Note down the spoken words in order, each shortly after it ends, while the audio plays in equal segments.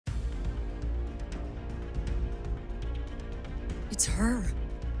It's her.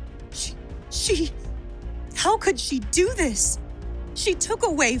 She... How could she do this? She took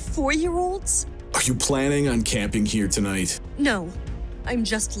away 4-year-olds? Are you planning on camping here tonight? No, I'm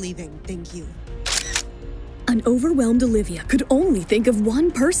just leaving, thank you. An overwhelmed Olivia could only think of one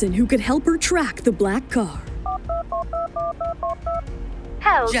person who could help her track the black car.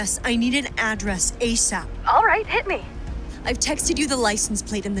 Help. Jess, I need an address ASAP. All right, hit me. I've texted you the license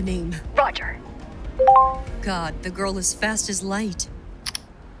plate and the name. Roger. God, the girl is fast as light.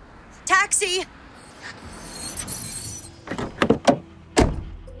 Taxi!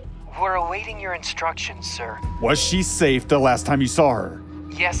 We're awaiting your instructions, sir. Was she safe the last time you saw her?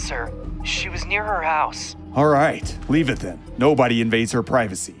 Yes, sir. She was near her house. All right, leave it then. Nobody invades her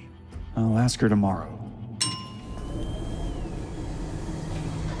privacy. I'll ask her tomorrow.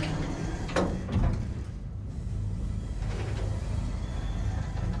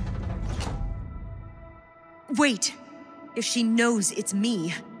 Wait, if she knows it's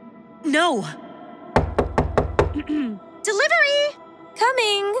me. No! Delivery!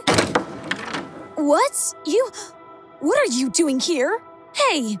 Coming! What? What are you doing here?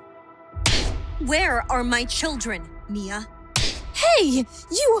 Hey! Where are my children, Mia? Hey!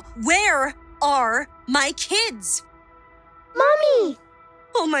 Where are my kids? Mommy!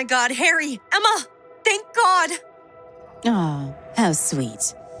 Oh my God, Harry! Emma! Thank God! Oh, how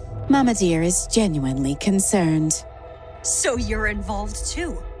sweet. Mama dear is genuinely concerned. So you're involved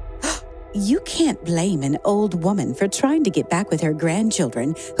too? You can't blame an old woman for trying to get back with her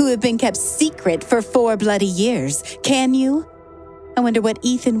grandchildren who have been kept secret for 4 bloody years, can you? I wonder what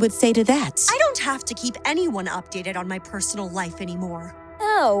Ethan would say to that. I don't have to keep anyone updated on my personal life anymore.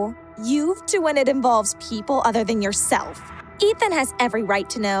 Oh, you've to when it involves people other than yourself. Ethan has every right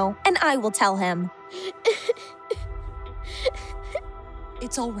to know, and I will tell him.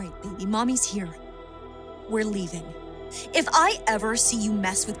 It's all right, baby. Mommy's here. We're leaving. If I ever see you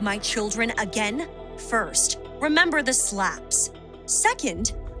mess with my children again, first, remember the slaps.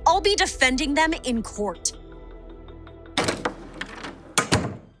 Second, I'll be defending them in court.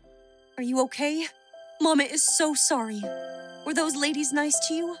 Are you okay? Mama is so sorry. Were those ladies nice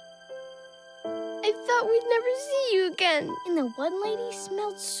to you? I thought we'd never see you again. And the one lady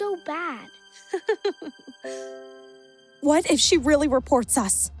smelled so bad. What if she really reports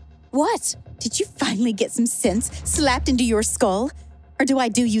us? What? Did you finally get some sense slapped into your skull? Or do I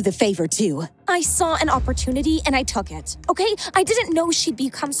do you the favor too? I saw an opportunity and I took it, okay? I didn't know she'd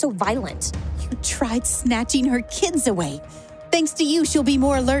become so violent. You tried snatching her kids away. Thanks to you, she'll be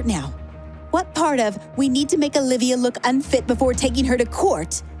more alert now. What part of we need to make Olivia look unfit before taking her to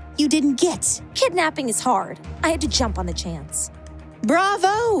court you didn't get? Kidnapping is hard. I had to jump on the chance.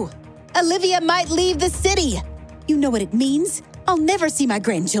 Bravo! Olivia might leave the city. You know what it means? I'll never see my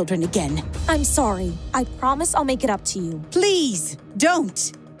grandchildren again. I'm sorry. I promise I'll make it up to you. Please,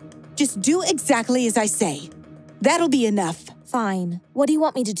 don't. Just do exactly as I say. That'll be enough. Fine. What do you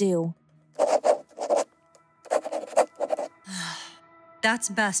want me to do? That's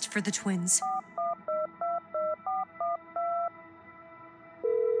best for the twins.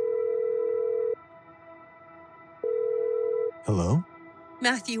 Hello?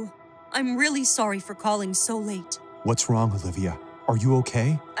 Matthew, I'm really sorry for calling so late. What's wrong, Olivia? Are you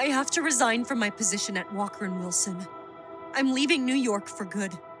okay? I have to resign from my position at Walker & Wilson. I'm leaving New York for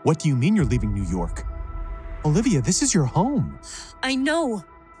good. What do you mean you're leaving New York? Olivia, this is your home. I know,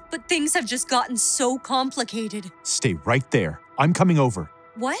 but things have just gotten so complicated. Stay right there. I'm coming over.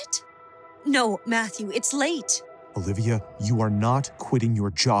 What? No, Matthew, it's late. Olivia, you are not quitting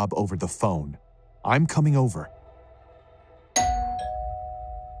your job over the phone. I'm coming over.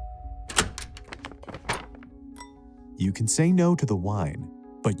 You can say no to the wine,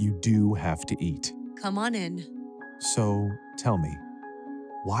 but you do have to eat. Come on in. So, tell me,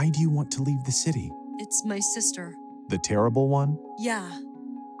 why do you want to leave the city? It's my sister. The terrible one? Yeah.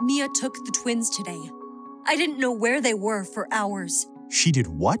 Mia took the twins today. I didn't know where they were for hours. She did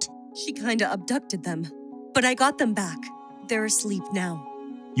what? She kinda abducted them. But I got them back. They're asleep now.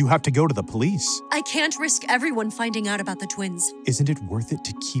 You have to go to the police. I can't risk everyone finding out about the twins. Isn't it worth it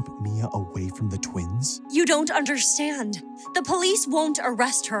to keep Mia away from the twins? You don't understand. The police won't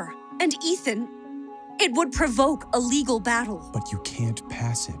arrest her. And Ethan, it would provoke a legal battle. But you can't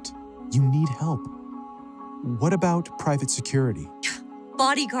pass it. You need help. What about private security?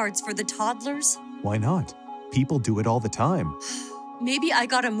 Bodyguards for the toddlers? Why not? People do it all the time. Maybe I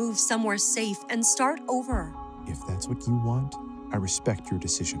gotta move somewhere safe and start over. If that's what you want, I respect your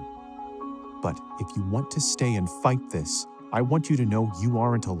decision. But if you want to stay and fight this, I want you to know you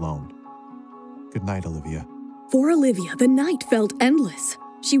aren't alone. Good night, Olivia. For Olivia, the night felt endless.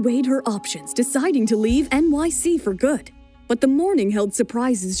 She weighed her options, deciding to leave NYC for good. but the morning held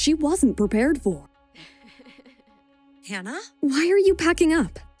surprises she wasn't prepared for. Hannah? Why are you packing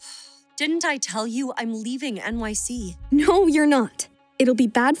up? Didn't I tell you I'm leaving NYC? No, you're not. It'll be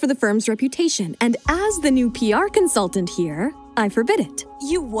bad for the firm's reputation, and as the new PR consultant here, I forbid it.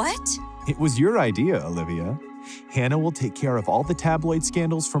 You what? It was your idea, Olivia. Hannah will take care of all the tabloid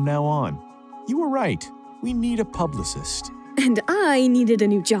scandals from now on. You were right. We need a publicist. And I needed a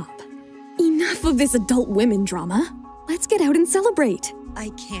new job. Enough of this adult women drama. Let's get out and celebrate. I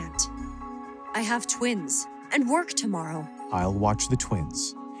can't. I have twins and work tomorrow. I'll watch the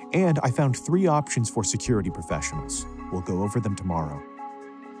twins. And I found 3 options for security professionals. We'll go over them tomorrow.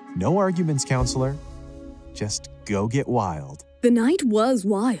 No arguments, counselor. Just go get wild. The night was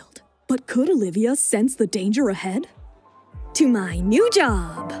wild, but could Olivia sense the danger ahead? To my new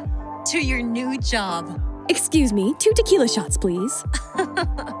job. To your new job. Excuse me, 2 tequila shots, please.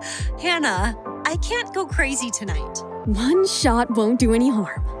 Hannah, I can't go crazy tonight. 1 shot won't do any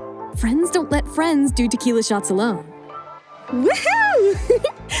harm. Friends don't let friends do tequila shots alone. Woohoo!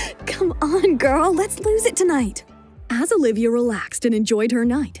 Come on, girl, let's lose it tonight. As Olivia relaxed and enjoyed her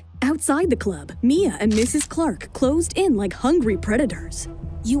night, outside the club, Mia and Mrs. Clark closed in like hungry predators.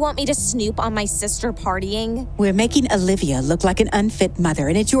 You want me to snoop on my sister partying? We're making Olivia look like an unfit mother,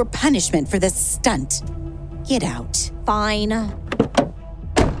 and it's your punishment for this stunt. Get out. Fine.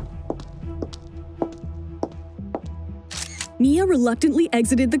 Mia reluctantly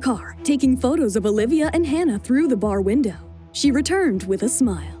exited the car, taking photos of Olivia and Hannah through the bar window. She returned with a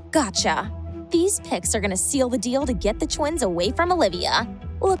smile. Gotcha. These pics are gonna seal the deal to get the twins away from Olivia.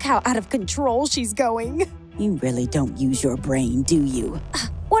 Look how out of control she's going. You really don't use your brain, do you?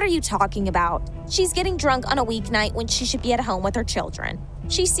 What are you talking about? She's getting drunk on a weeknight when she should be at home with her children.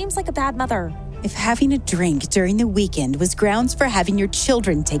 She seems like a bad mother. If having a drink during the weekend was grounds for having your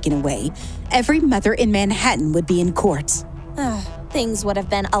children taken away, every mother in Manhattan would be in court. Things would have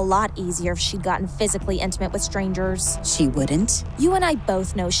been a lot easier if she'd gotten physically intimate with strangers. She wouldn't? You and I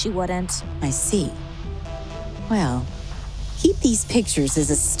both know she wouldn't. I see. Well, keep these pictures as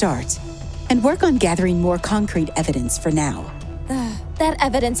a start, and work on gathering more concrete evidence for now. That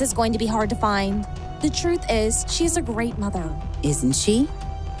evidence is going to be hard to find. The truth is, she's a great mother. Isn't she?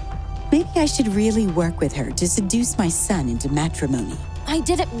 Maybe I should really work with her to seduce my son into matrimony. I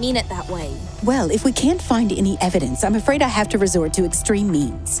didn't mean it that way. Well, if we can't find any evidence, I'm afraid I have to resort to extreme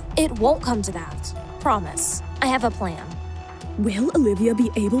means. It won't come to that. Promise. I have a plan. Will Olivia be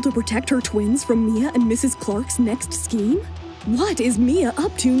able to protect her twins from Mia and Mrs. Clark's next scheme? What is Mia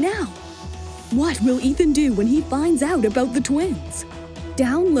up to now? What will Ethan do when he finds out about the twins?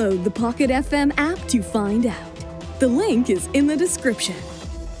 Download the Pocket FM app to find out. The link is in the description.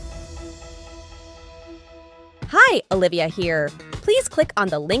 Hi, Olivia here. Please click on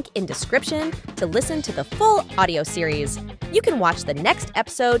the link in description to listen to the full audio series. You can watch the next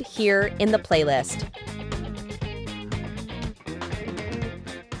episode here in the playlist.